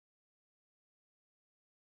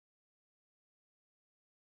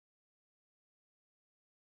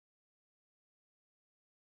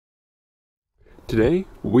Today,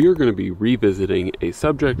 we are going to be revisiting a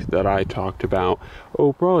subject that I talked about,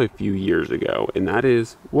 probably a few years ago, and that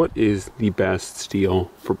is, what is the best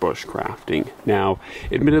steel for bushcrafting? Now,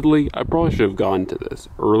 admittedly, I probably should have gone to this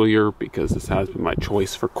earlier because this has been my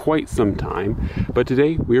choice for quite some time, but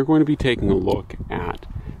today we are going to be taking a look at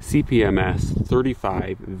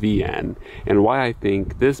CPM-S35VN and why I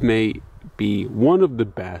think this may be one of the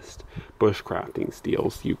best bushcrafting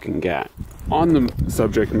steels you can get. On the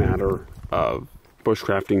subject matter of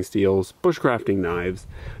bushcrafting steels, bushcrafting knives,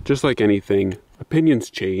 just like anything,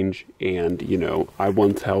 opinions change, and I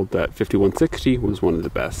once held that 5160 was one of the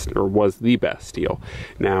best, or was the best steel.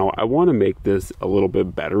 Now I want to make this a little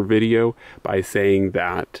bit better video by saying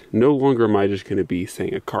that no longer am I just going to be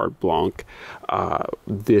saying a carte blanche,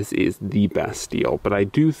 this is the best steel, but I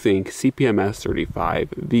do think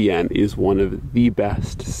CPM-S35VN is one of the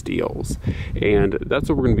best steels, and that's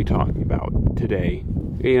what we're going to be talking about today.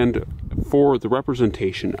 And for the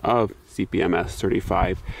representation of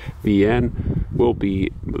CPM-S35VN will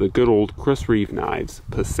be the good old Chris Reeve knives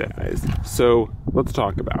Pacific. So let's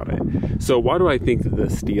talk about it. So why do I think that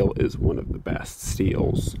this steel is one of the best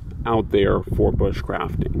steels out there for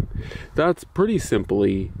bushcrafting? That's pretty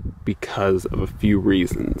simply because of a few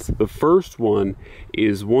reasons. The first one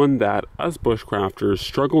is one that us bushcrafters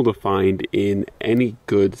struggle to find in any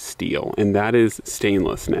good steel, and that is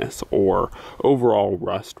stainlessness or overall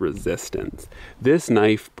rust resistance. This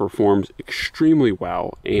knife performs extremely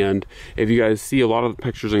well, and if you guys see a lot of the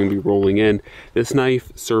pictures I'm going to be rolling in, this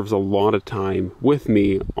knife serves a lot of time with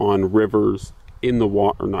me on rivers, in the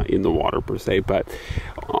water, not in the water per se, but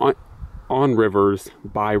on rivers,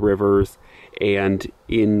 by rivers, and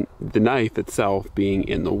in the knife itself being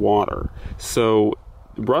in the water. So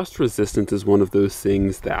rust resistance is one of those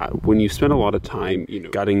things that when you spend a lot of time,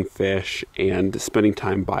 gutting fish and spending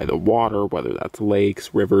time by the water, whether that's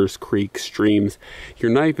lakes, rivers, creeks, streams,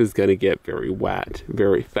 your knife is going to get very wet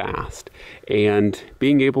very fast, and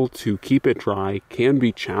being able to keep it dry can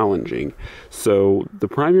be challenging. So the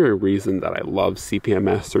primary reason that I love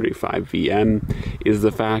CPM-S35VN is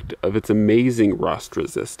the fact of its amazing rust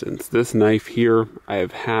resistance. This knife here I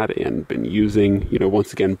have had and been using,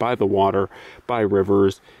 once again by the water, by rivers,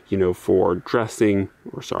 for dressing,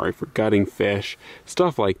 for gutting fish,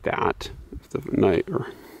 stuff like that.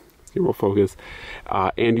 Here we'll focus.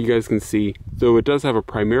 And you guys can see, though it does have a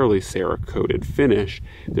primarily Cerakoted finish,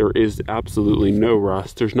 there is absolutely no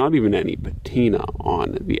rust. There's not even any patina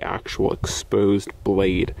on the actual exposed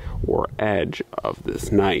blade or edge of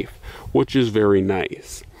this knife, which is very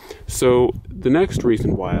nice. So the next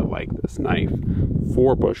reason why I like this knife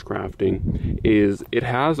for bushcrafting is it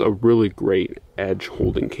has a really great edge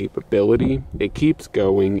holding capability. It keeps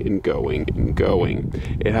going and going and going.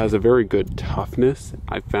 It has a very good toughness,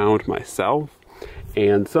 I found myself.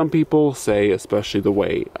 And some people say, especially the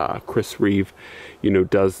way Chris Reeve,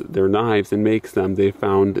 does their knives and makes them, they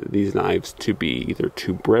found these knives to be either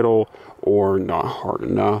too brittle or not hard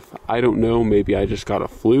enough. I don't know, maybe I just got a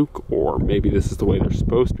fluke, or maybe this is the way they're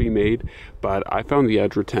supposed to be made, but I found the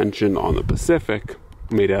edge retention on the Pacific,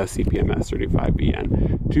 made as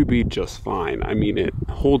CPM-S35VN, to be just fine. I mean, it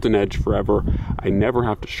holds an edge forever. I never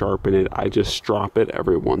have to sharpen it. I just strop it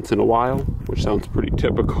every once in a while, which sounds pretty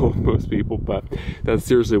typical of most people, but that's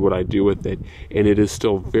seriously what I do with it, and it is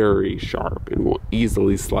still very sharp and will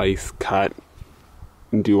easily slice, cut,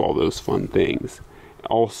 and do all those fun things.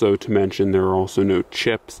 Also to mention, there are also no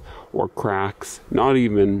chips or cracks, not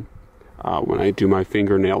even when I do my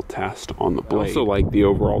fingernail test on the blade. I also like the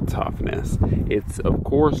overall toughness. It's of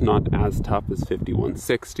course not as tough as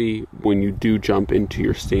 5160. When you do jump into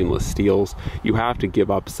your stainless steels, you have to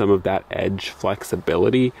give up some of that edge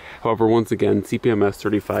flexibility. However, once again,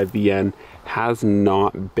 CPM-S35VN has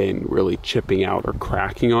not been really chipping out or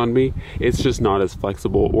cracking on me. It's just not as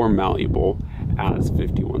flexible or malleable as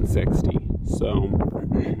 5160. So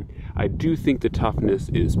I do think the toughness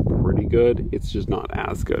is pretty good. It's just not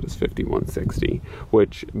as good as 5160,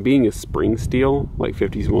 which, being a spring steel like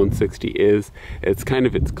 5160 is, it's kind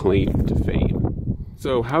of its claim to fame.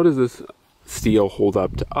 So how does this steel hold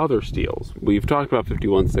up to other steels? We've talked about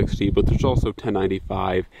 5160, but there's also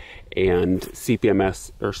 1095 and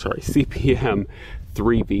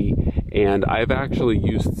CPM-3V, and I've actually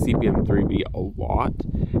used CPM-3V a lot,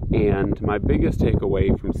 and my biggest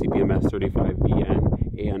takeaway from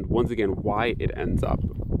CPM-S35VN, and once again why it ends up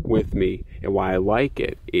with me and why I like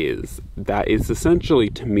it, is that it's essentially,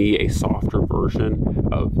 to me, a softer version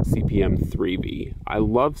of CPM-3V. I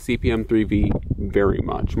love CPM-3V very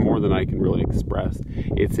much, more than I can really express.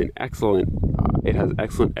 It's an excellent, it has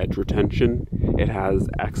excellent edge retention, it has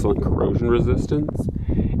excellent corrosion resistance,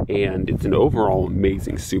 and it's an overall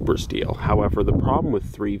amazing super steel. However, the problem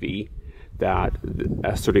with 3V that the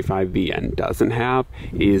S35VN doesn't have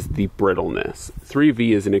is the brittleness.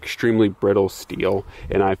 3V is an extremely brittle steel,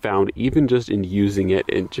 and I found even just in using it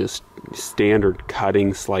in just standard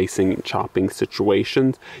cutting, slicing, chopping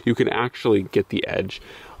situations, you can actually get the edge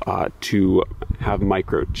to have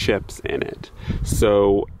micro chips in it.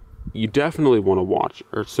 So you definitely want to watch,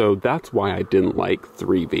 so that's why I didn't like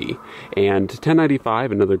 3V. And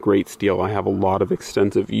 1095, another great steel I have a lot of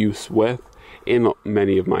extensive use with in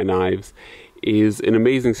many of my knives, is an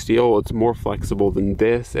amazing steel. It's more flexible than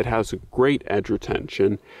this. It has a great edge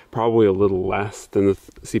retention, probably a little less than the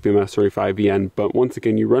CPM-S35VN, but once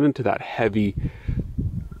again, you run into that heavy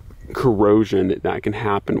corrosion that can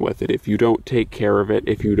happen with it if you don't take care of it,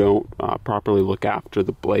 if you don't properly look after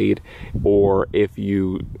the blade, or if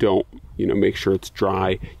you don't make sure it's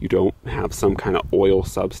dry, you don't have some kind of oil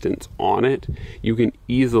substance on it, you can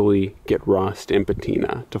easily get rust and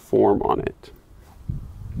patina to form on it.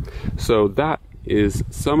 So that is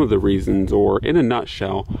some of the reasons, or in a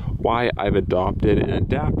nutshell, why I've adopted and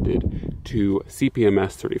adapted to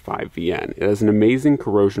CPM-S35VN. It has an amazing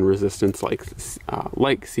corrosion resistance like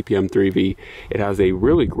CPM-3V. It has a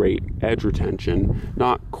really great edge retention,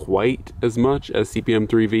 not quite as much as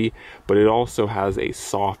CPM-3V, but it also has a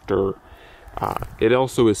softer, it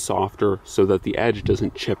also is softer so that the edge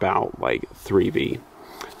doesn't chip out like 3V.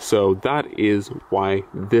 So that is why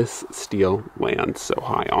this steel lands so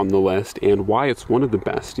high on the list, and why it's one of the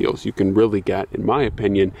best steels you can really get, in my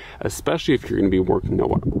opinion, especially if you're going to be working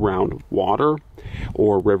around water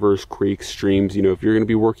or rivers, creeks, streams. If you're going to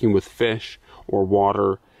be working with fish or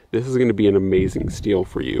water, this is going to be an amazing steel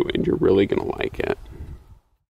for you, and you're really going to like it.